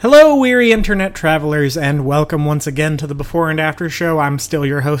Hello, weary internet travelers, and welcome once again to the Before and After Show. I'm still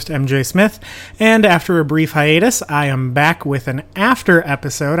your host, MJ Smith, and after a brief hiatus, I am back with an after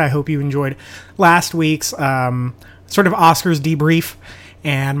episode. I hope you enjoyed last week's sort of Oscars debrief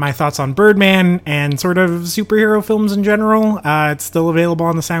and my thoughts on Birdman and sort of superhero films in general. It's still available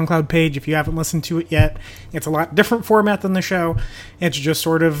on the SoundCloud page if you haven't listened to it yet. It's a lot different format than the show. It's just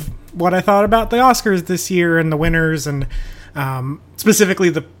sort of what I thought about the Oscars this year and the winners and specifically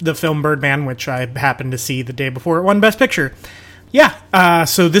the film Birdman, which I happened to see the day before it won Best Picture.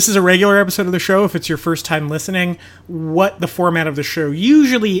 So this is a regular episode of the show. If it's your first time listening, what the format of the show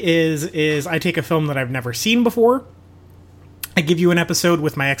usually is I take a film that I've never seen before, I give you an episode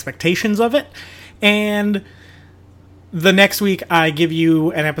with my expectations of it, and the next week I give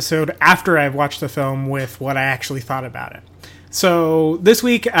you an episode after I've watched the film with what I actually thought about it. So this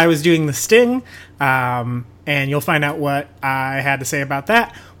week I was doing The Sting, and you'll find out what I had to say about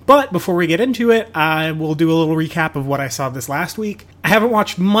that. But before we get into it, I will do a little recap of what I saw this last week. I haven't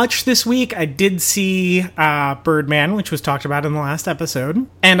watched much this week. I did see Birdman, which was talked about in the last episode.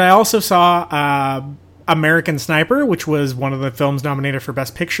 And I also saw American Sniper, which was one of the films nominated for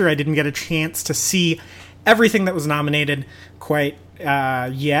Best Picture. I didn't get a chance to see everything that was nominated quite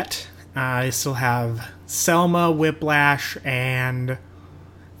yet. I still have Selma, Whiplash, and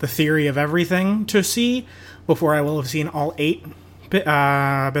The Theory of Everything to see before I will have seen all 8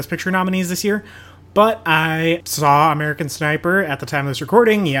 Best Picture nominees this year. But I saw American Sniper at the time of this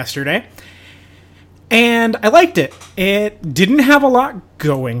recording yesterday, and I liked it. It didn't have a lot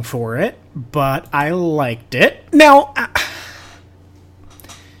going for it, but I liked it. Now,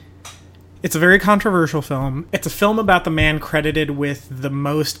 it's a very controversial film. It's a film about the man credited with the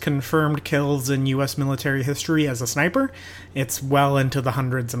most confirmed kills in U.S. military history as a sniper. It's well into the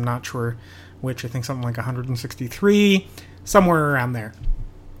hundreds. I'm not sure which. I think something like 163, somewhere around there.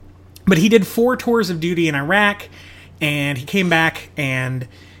 But he did 4 tours of duty in Iraq, and he came back, and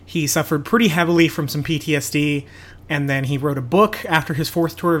he suffered pretty heavily from some PTSD, and then he wrote a book after his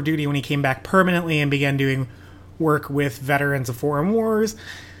 4th tour of duty when he came back permanently and began doing work with veterans of foreign wars,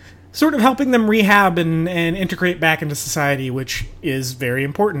 sort of helping them rehab and integrate back into society, which is very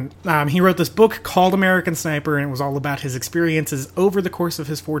important. He wrote this book called American Sniper, and it was all about his experiences over the course of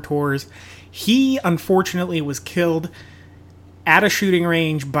his 4 tours. He, unfortunately, was killed at a shooting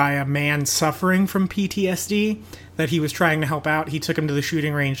range by a man suffering from PTSD that he was trying to help out. He took him to the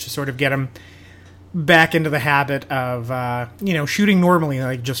shooting range to sort of get him back into the habit of, shooting normally,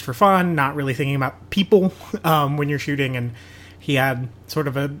 like just for fun, not really thinking about people when you're shooting. And he had sort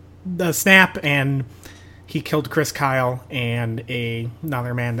of a snap, and he killed Chris Kyle and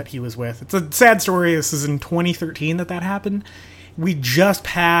another man that he was with. It's a sad story. This is in 2013 that happened. We just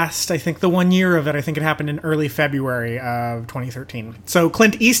passed, I think, the 1 year of it. I think it happened in early February of 2013. So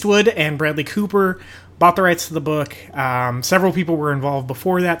Clint Eastwood and Bradley Cooper bought the rights to the book. Several people were involved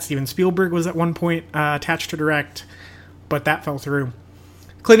before that. Steven Spielberg was at one point attached to direct, but that fell through.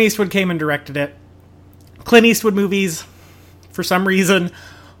 Clint Eastwood came and directed it. Clint Eastwood movies, for some reason,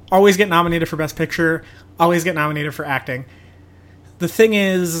 always get nominated for Best Picture, always get nominated for acting. The thing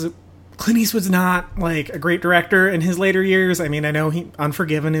is, Clint Eastwood's not, like, a great director in his later years. I mean, I know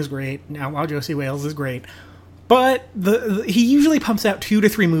Unforgiven is great, Outlaw Josie Wales is great, but he usually pumps out 2 to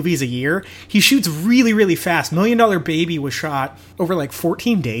 3 movies a year. He shoots really, really fast. $1 Million Baby was shot over, like,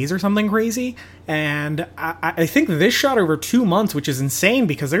 14 days or something crazy, and I think this shot over 2 months, which is insane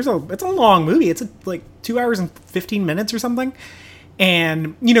because it's a long movie. It's, like, 2 hours and 15 minutes or something.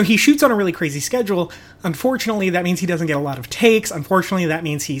 And, he shoots on a really crazy schedule. Unfortunately, that means he doesn't get a lot of takes. Unfortunately, that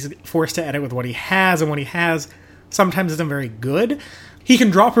means he's forced to edit with what he has, and what he has sometimes isn't very good. He can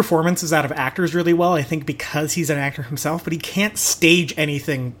draw performances out of actors really well, I think because he's an actor himself, but he can't stage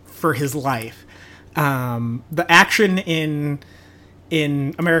anything for his life. The action in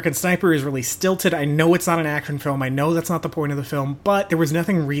American Sniper is really stilted. I know it's not an action film. I know that's not the point of the film, but there was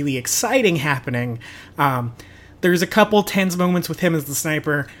nothing really exciting happening. There's a couple tense moments with him as the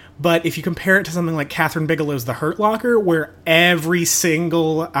sniper, but if you compare it to something like Catherine Bigelow's The Hurt Locker, where every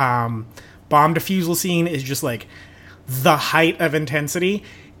single bomb defusal scene is just like the height of intensity,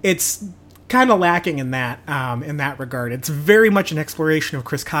 it's kind of lacking in that regard. It's very much an exploration of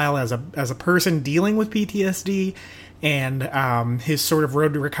Chris Kyle as a person dealing with PTSD and his sort of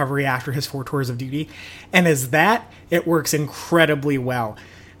road to recovery after his 4 tours of duty, and as that, it works incredibly well.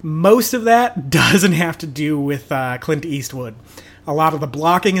 Most of that doesn't have to do with Clint Eastwood. A lot of the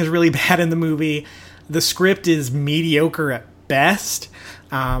blocking is really bad in the movie. The script is mediocre at best.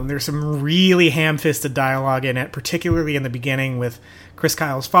 There's some really ham-fisted dialogue in it, particularly in the beginning with Chris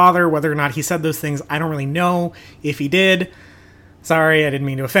Kyle's father. Whether or not he said those things, I don't really know. If he did, Sorry, I didn't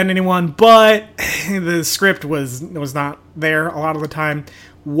mean to offend anyone, but the script was not there a lot of the time.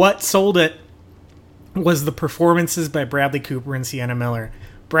 What sold it was the performances by Bradley Cooper and Sienna Miller.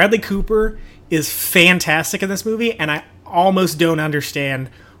 Bradley Cooper is fantastic in this movie, and I almost don't understand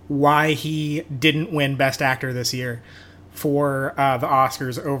why he didn't win Best Actor this year for the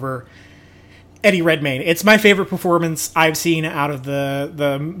Oscars over Eddie Redmayne. It's my favorite performance I've seen out of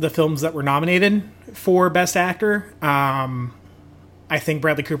the films that were nominated for Best Actor. I think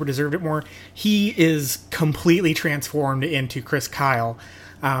Bradley Cooper deserved it more. He is completely transformed into Chris Kyle.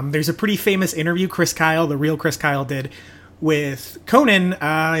 There's a pretty famous interview Chris Kyle, the real Chris Kyle, did with Conan,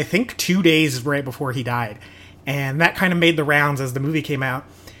 I think 2 days right before he died. And that kind of made the rounds as the movie came out.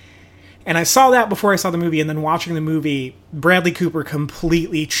 And I saw that before I saw the movie, and then watching the movie, Bradley Cooper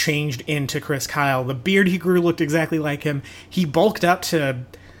completely changed into Chris Kyle. The beard he grew looked exactly like him. He bulked up to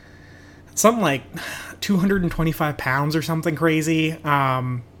something like 225 pounds or something crazy.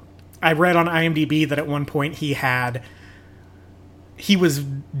 I read on IMDb that at one point he was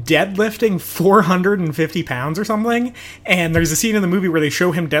deadlifting 450 pounds or something. And there's a scene in the movie where they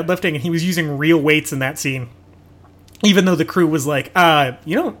show him deadlifting, and he was using real weights in that scene. Even though the crew was like,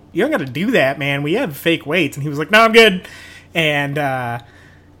 you don't got to do that, man. We have fake weights. And he was like, no, I'm good. And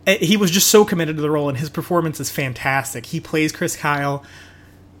he was just so committed to the role, and his performance is fantastic. He plays Chris Kyle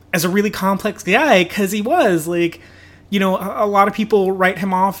as a really complex guy, because he was, like, you know, a lot of people write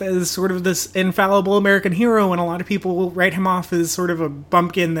him off as sort of this infallible American hero, and a lot of people write him off as sort of a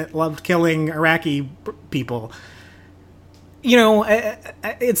bumpkin that loved killing Iraqi people. You know,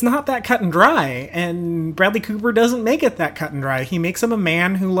 it's not that cut and dry, and Bradley Cooper doesn't make it that cut and dry. He makes him a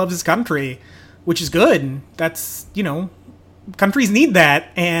man who loves his country, which is good. That's, you know, countries need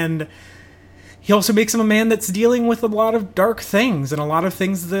that, and he also makes him a man that's dealing with a lot of dark things, and a lot of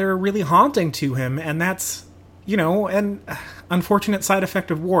things that are really haunting to him, and that's, you know, an unfortunate side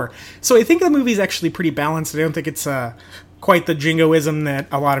effect of war. So I think the movie's actually pretty balanced. I don't think it's quite the jingoism that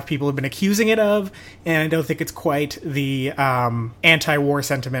a lot of people have been accusing it of, and I don't think it's quite the anti-war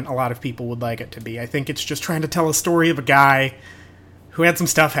sentiment a lot of people would like it to be. I think it's just trying to tell a story of a guy who had some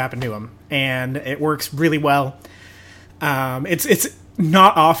stuff happen to him, and it works really well. It's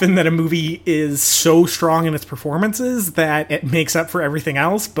not often that a movie is so strong in its performances that it makes up for everything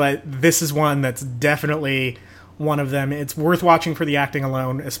else, but this is one that's definitely one of them. It's worth watching for the acting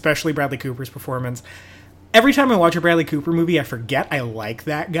alone, especially Bradley Cooper's performance. Every time I watch a Bradley Cooper movie, I forget I like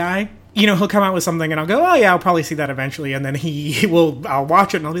that guy. You know, he'll come out with something and I'll go, oh yeah, I'll probably see that eventually. And then I'll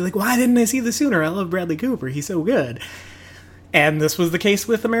watch it and I'll be like, why didn't I see this sooner? I love Bradley Cooper. He's so good. And this was the case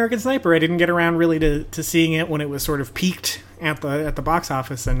with American Sniper. I didn't get around really to seeing it when it was sort of peaked at the box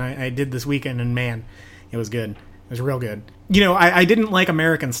office. And I did this weekend, and man, it was good. It was real good. You know, I didn't like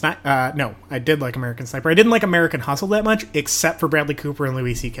American Sniper. No, I did like American Sniper. I didn't like American Hustle that much, except for Bradley Cooper and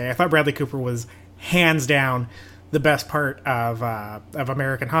Louis C.K. I thought Bradley Cooper was hands down the best part of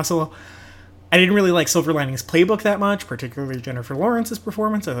American Hustle. I didn't really like Silver Linings Playbook that much, particularly Jennifer Lawrence's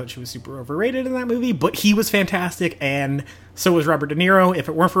performance. I thought she was super overrated in that movie, but he was fantastic, and so was Robert De Niro. If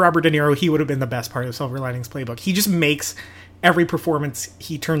it weren't for Robert De Niro, he would have been the best part of Silver Linings Playbook. He just makes every performance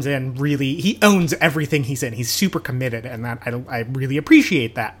he turns in really... He owns everything he's in. He's super committed, and that I really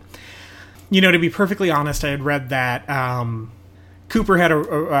appreciate that. You know, to be perfectly honest, I had read that Cooper had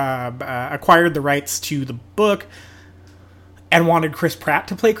acquired the rights to the book and wanted Chris Pratt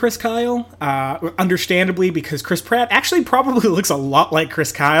to play Chris Kyle, understandably, because Chris Pratt actually probably looks a lot like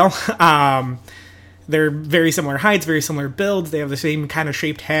Chris Kyle. They're very similar heights, very similar builds. They have the same kind of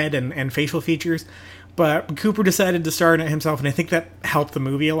shaped head and facial features. But Cooper decided to star in it himself, and I think that helped the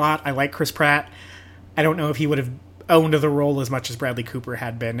movie a lot. I like Chris Pratt. I don't know if he would have owned the role as much as Bradley Cooper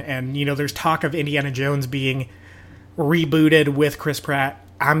had been. And, you know, there's talk of Indiana Jones being rebooted with Chris Pratt.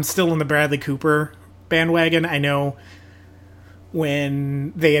 I'm still in the Bradley Cooper bandwagon. I know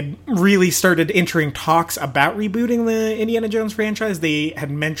when they had really started entering talks about rebooting the Indiana Jones franchise, they had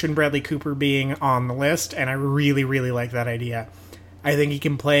mentioned Bradley Cooper being on the list, and I really, really like that idea. I think he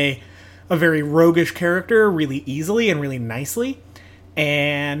can play a very roguish character really easily and really nicely,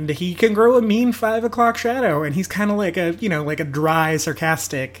 and he can grow a mean 5 o'clock shadow, and he's kind of like a dry,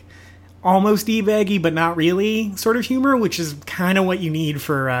 sarcastic, almost e-baggy, but not really sort of humor, which is kind of what you need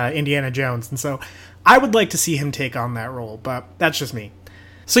for Indiana Jones, and so I would like to see him take on that role, but that's just me.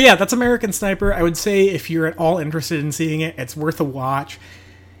 So yeah, that's American Sniper. I would say if you're at all interested in seeing it, it's worth a watch.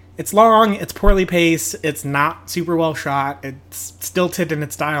 It's long, it's poorly paced, it's not super well shot, it's stilted in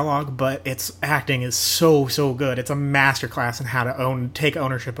its dialogue, but its acting is so, so good. It's a masterclass in how to take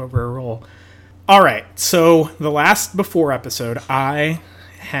ownership over a role. Alright, so the last Before episode, I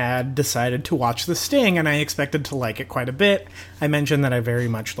had decided to watch The Sting, and I expected to like it quite a bit. I mentioned that I very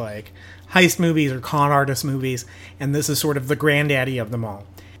much like heist movies or con artist movies, and this is sort of the granddaddy of them all.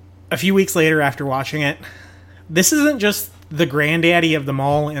 A few weeks later after watching it, this isn't just the granddaddy of them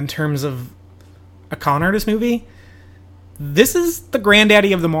all in terms of a con artist movie. This is the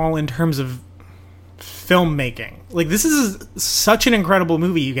granddaddy of them all in terms of filmmaking. Like, this is such an incredible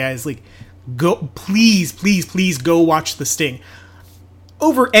movie, you guys. Like, please go watch The Sting.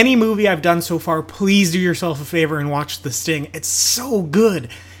 Over any movie I've done so far, please do yourself a favor and watch The Sting. It's so good.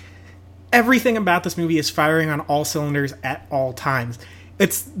 Everything about this movie is firing on all cylinders at all times.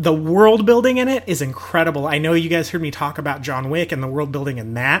 It's the world building in it is incredible. I know you guys heard me talk about John Wick and the world building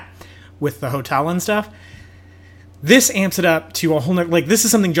in that with the hotel and stuff. This amps it up to a whole nother, like, this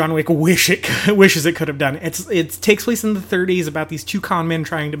is something John Wick wishes it could have done. It takes place in the 30s about these two con men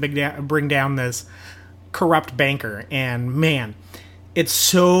trying to bring down this corrupt banker, and man, it's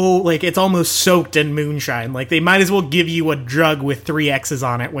so, like, it's almost soaked in moonshine. Like, they might as well give you a drug with 3 X's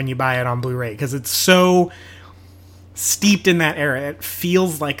on it when you buy it on Blu-ray, because it's so steeped in that era. It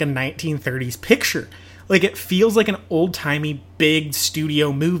feels like a 1930s picture. Like, it feels like an old-timey, big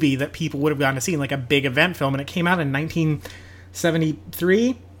studio movie that people would have gone to see, like a big event film, and it came out in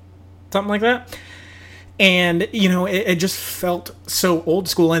 1973, something like that. And, you know, it just felt so old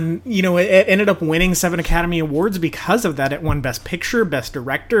school, and, you know, it ended up winning 7 Academy Awards because of that. It won Best Picture, Best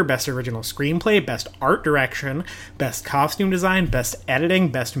Director, Best Original Screenplay, Best Art Direction, Best Costume Design, Best Editing,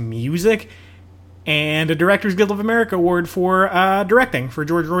 Best Music, and a Directors Guild of America Award for directing for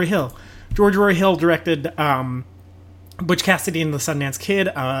George Roy Hill. George Roy Hill directed Butch Cassidy and the Sundance Kid,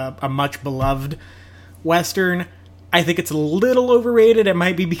 a much beloved Western. I think it's a little overrated. It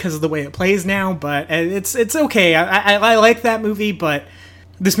might be because of the way it plays now, but it's okay. I like that movie, but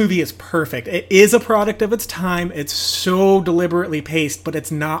this movie is perfect. It is a product of its time. It's so deliberately paced, but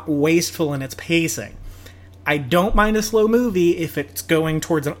it's not wasteful in its pacing. I don't mind a slow movie if it's going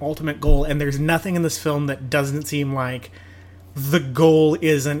towards an ultimate goal, and there's nothing in this film that doesn't seem like the goal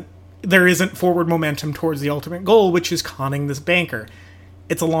isn't, there isn't forward momentum towards the ultimate goal, which is conning this banker.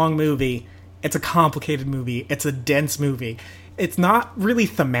 It's a long movie. It's a complicated movie. It's a dense movie. It's not really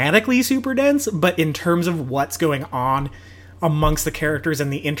thematically super dense, but in terms of what's going on amongst the characters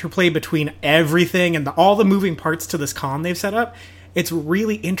and the interplay between everything and all the moving parts to this con they've set up, it's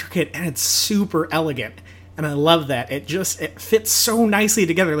really intricate and it's super elegant. And I love that. It fits so nicely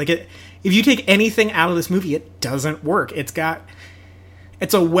together. Like, if you take anything out of this movie, it doesn't work.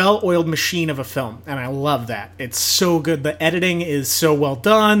 It's a well-oiled machine of a film, and I love that. It's so good. The editing is so well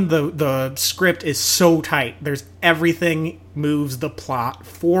done. The script is so tight. Everything moves the plot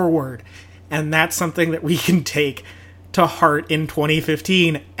forward, and that's something that we can take to heart in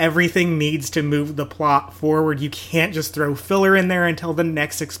 2015. Everything needs to move the plot forward. You can't just throw filler in there until the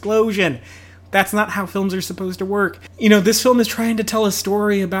next explosion. That's not how films are supposed to work. You know, this film is trying to tell a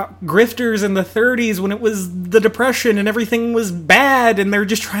story about grifters in the 30s when it was the Depression and everything was bad and they're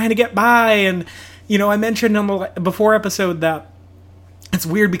just trying to get by. And, you know, I mentioned on the before episode that it's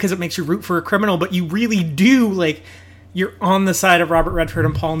weird because it makes you root for a criminal, but you really do, like, you're on the side of Robert Redford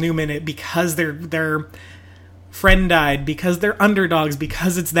and Paul Newman because their friend died, because they're underdogs,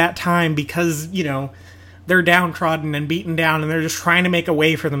 because it's that time, because, you know, they're downtrodden and beaten down and they're just trying to make a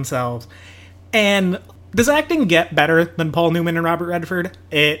way for themselves. And does acting get better than Paul Newman and Robert Redford?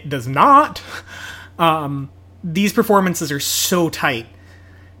 It does not. These performances are so tight.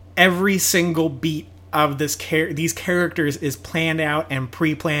 Every single beat of these characters is planned out and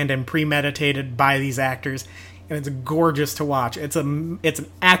pre-planned and premeditated by these actors, and it's gorgeous to watch. It's an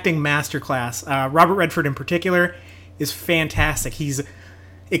acting masterclass. Robert Redford in particular is fantastic. He's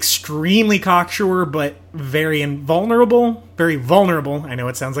extremely cocksure, but very vulnerable. Very vulnerable. I know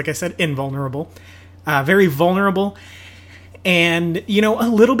it sounds like I said invulnerable. Very vulnerable. And, you know, a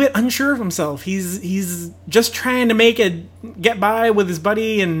little bit unsure of himself. He's just trying to get by with his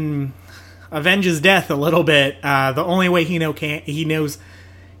buddy and avenge his death a little bit. The only way he knows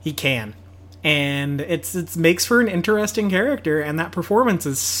he can. And it makes for an interesting character, and that performance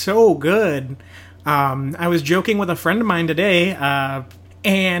is so good. I was joking with a friend of mine today,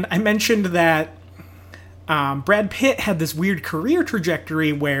 and I mentioned that Brad Pitt had this weird career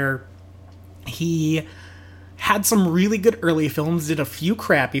trajectory where he had some really good early films, did a few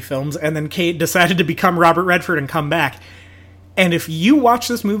crappy films, and then Kate decided to become Robert Redford and come back. And if you watch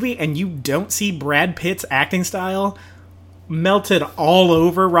this movie and you don't see Brad Pitt's acting style melted all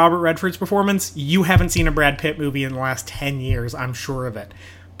over Robert Redford's performance, you haven't seen a Brad Pitt movie in the last 10 years, I'm sure of it.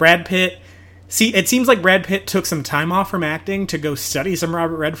 Brad Pitt... See, it seems like Brad Pitt took some time off from acting to go study some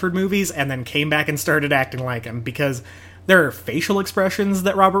Robert Redford movies and then came back and started acting like him, because There are facial expressions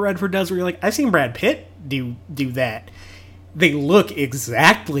that Robert Redford does where you're like, I've seen Brad Pitt do that. They look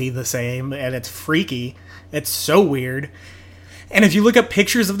exactly the same, and it's freaky. It's so weird. And if you look up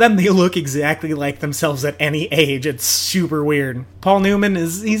pictures of them, they look exactly like themselves at any age. It's super weird. Paul Newman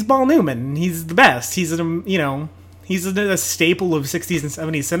he's Paul Newman. He's the best. He's a staple of 60s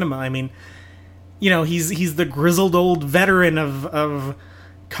and 70s cinema. I mean, he's the grizzled old veteran of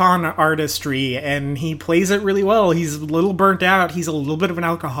con artistry, and he plays it really well. He's a little burnt out. He's a little bit of an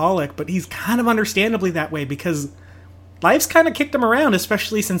alcoholic, but he's kind of understandably that way because life's kind of kicked him around,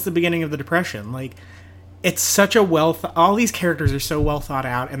 especially since the beginning of the Depression. Like, it's such a all these characters are so well thought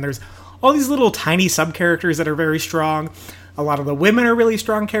out, and there's all these little tiny sub-characters that are very strong. A lot of the women are really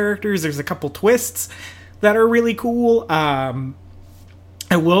strong characters. There's a couple twists that are really cool. I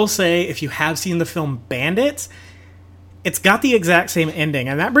will say, if you have seen the film Bandits, it's got the exact same ending,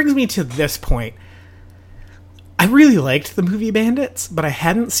 and that brings me to this point. I really liked the movie Bandits, but I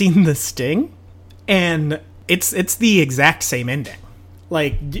hadn't seen The Sting, and it's the exact same ending.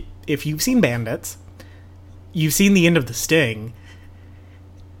 Like, if you've seen Bandits, you've seen the end of The Sting,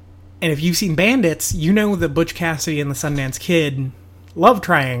 and if you've seen Bandits, you know that Butch Cassidy and the Sundance Kid love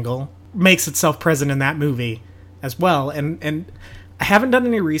triangle makes itself present in that movie as well. And I haven't done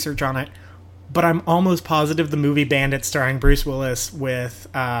any research on it, but I'm almost positive the movie Bandits starring Bruce Willis with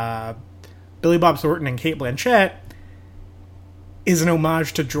Billy Bob Thornton and Cate Blanchett is an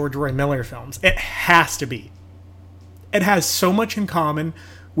homage to George Roy Miller films. It has to be. It has so much in common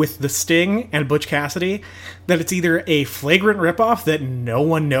with The Sting and Butch Cassidy that it's either a flagrant ripoff that no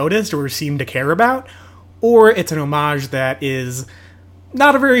one noticed or seemed to care about, or it's an homage that is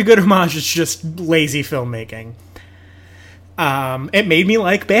not a very good homage, it's just lazy filmmaking. It made me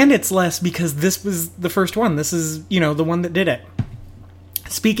like Bandits less because this was the first one. This is, the one that did it.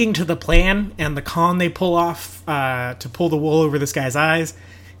 Speaking to the plan and the con they pull off to pull the wool over this guy's eyes,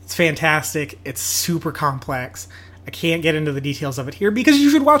 it's fantastic. It's super complex. I can't get into the details of it here because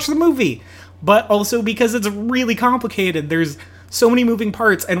you should watch the movie, but also because it's really complicated. There's so many moving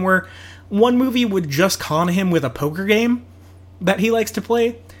parts, and where one movie would just con him with a poker game that he likes to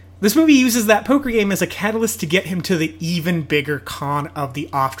play, this movie uses that poker game as a catalyst to get him to the even bigger con of the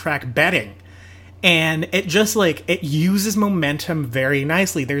off-track betting. And it just, it uses momentum very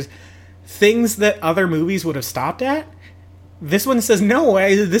nicely. There's things that other movies would have stopped at. This one says, no,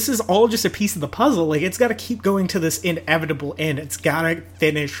 this is all just a piece of the puzzle. It's got to keep going to this inevitable end. It's got to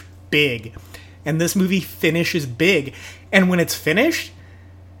finish big. And this movie finishes big. And when it's finished,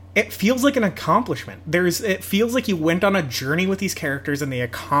 it feels like an accomplishment. It feels like you went on a journey with these characters and they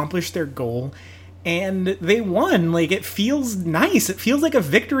accomplished their goal and they won. It feels nice. It feels like a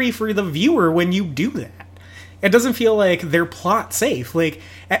victory for the viewer when you do that. It doesn't feel like they're plot safe.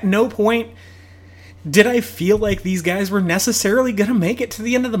 At no point did I feel like these guys were necessarily going to make it to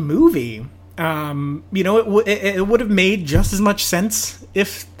the end of the movie. It would have made just as much sense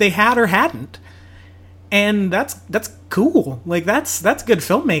if they had or hadn't. And that's cool. That's good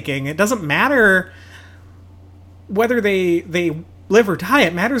filmmaking. It doesn't matter whether they live or die.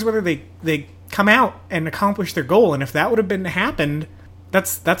 It matters whether they come out and accomplish their goal. And if that would have happened,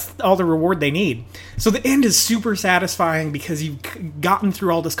 that's all the reward they need. So the end is super satisfying because you've gotten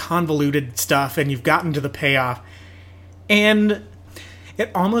through all this convoluted stuff and you've gotten to the payoff. And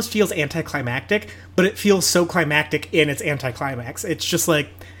it almost feels anticlimactic, but it feels so climactic in its anticlimax. It's just like,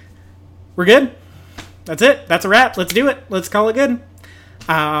 we're good. That's it. That's a wrap. Let's do it. Let's call it good.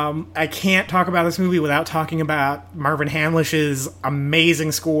 I can't talk about this movie without talking about Marvin Hamlish's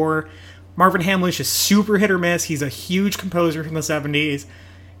amazing score. Marvin Hamlish is super hit or miss. He's a huge composer from the 70s.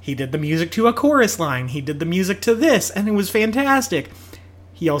 He did the music to A Chorus Line. He did the music to this, and it was fantastic.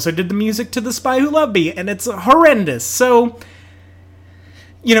 He also did the music to The Spy Who Loved Me, and it's horrendous. So,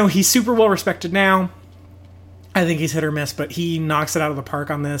 he's super well respected now. I think he's hit or miss, but he knocks it out of the park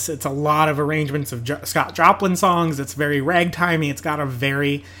on this. It's a lot of arrangements of Scott Joplin songs. It's very ragtimey.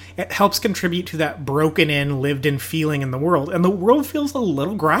 It helps contribute to that broken-in, lived-in feeling in the world. And the world feels a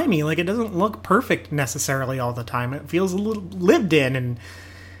little grimy. It doesn't look perfect necessarily all the time. It feels a little lived in, and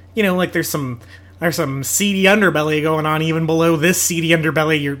there's some seedy underbelly going on even below this seedy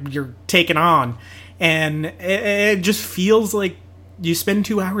underbelly you're taking on, and it just feels like you spend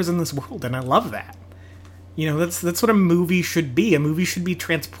 2 hours in this world, and I love that. That's what a movie should be. A movie should be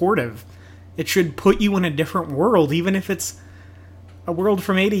transportive. It should put you in a different world, even if it's a world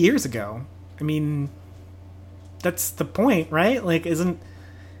from 80 years ago. I mean, that's the point, right? Isn't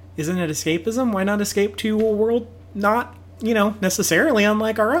it escapism? Why not escape to a world not, necessarily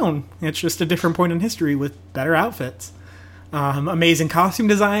unlike our own? It's just a different point in history with better outfits. Amazing costume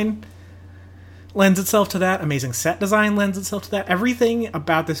design. lends itself to that. Amazing set design lends itself to that. Everything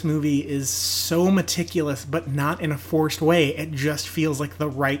about this movie is so meticulous, but not in a forced way. It just feels like the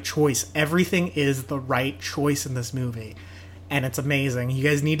right choice. Everything is the right choice in this movie, and it's amazing. You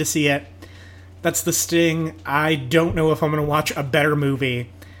guys need to see it. That's The Sting. I don't know if I'm going to watch a better movie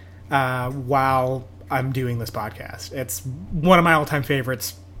while I'm doing this podcast. It's one of my all-time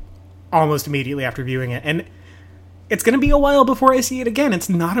favorites almost immediately after viewing it, and it's going to be a while before I see it again. It's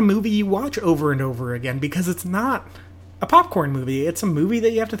not a movie you watch over and over again because it's not a popcorn movie. It's a movie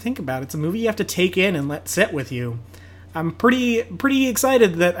that you have to think about. It's a movie you have to take in and let sit with you. I'm pretty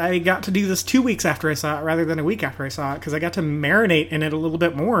excited that I got to do this 2 weeks after I saw it rather than a week after I saw it, because I got to marinate in it a little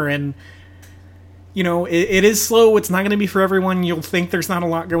bit more. And, you know, it is slow. It's not going to be for everyone. You'll think there's not a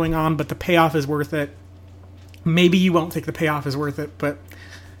lot going on, but the payoff is worth it. Maybe you won't think the payoff is worth it, but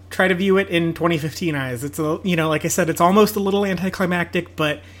try to view it in 2015 eyes. It's like I said, it's almost a little anticlimactic,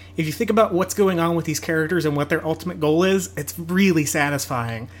 but if you think about what's going on with these characters and what their ultimate goal is, it's really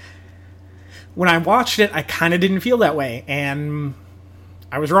satisfying. When I watched it, I kind of didn't feel that way, and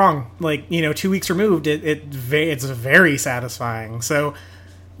I was wrong. 2 weeks removed, it's very satisfying. So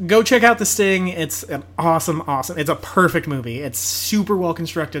go check out The Sting. It's an awesome, it's a perfect movie. It's super well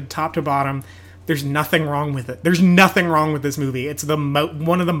constructed, top to bottom. There's nothing wrong with it. There's nothing wrong with this movie. It's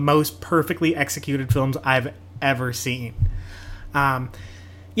one of the most perfectly executed films I've ever seen.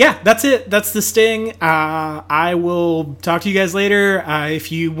 That's it. That's The Sting. I will talk to you guys later.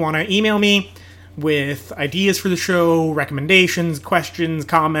 If you want to email me with ideas for the show, recommendations, questions,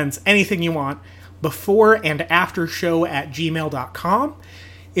 comments, anything you want, before and after show at gmail.com.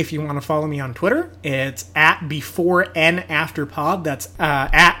 If you want to follow me on Twitter, it's at before N after pod. That's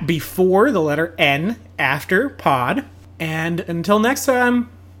at before the letter N after pod. And until next time,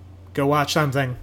 go watch something.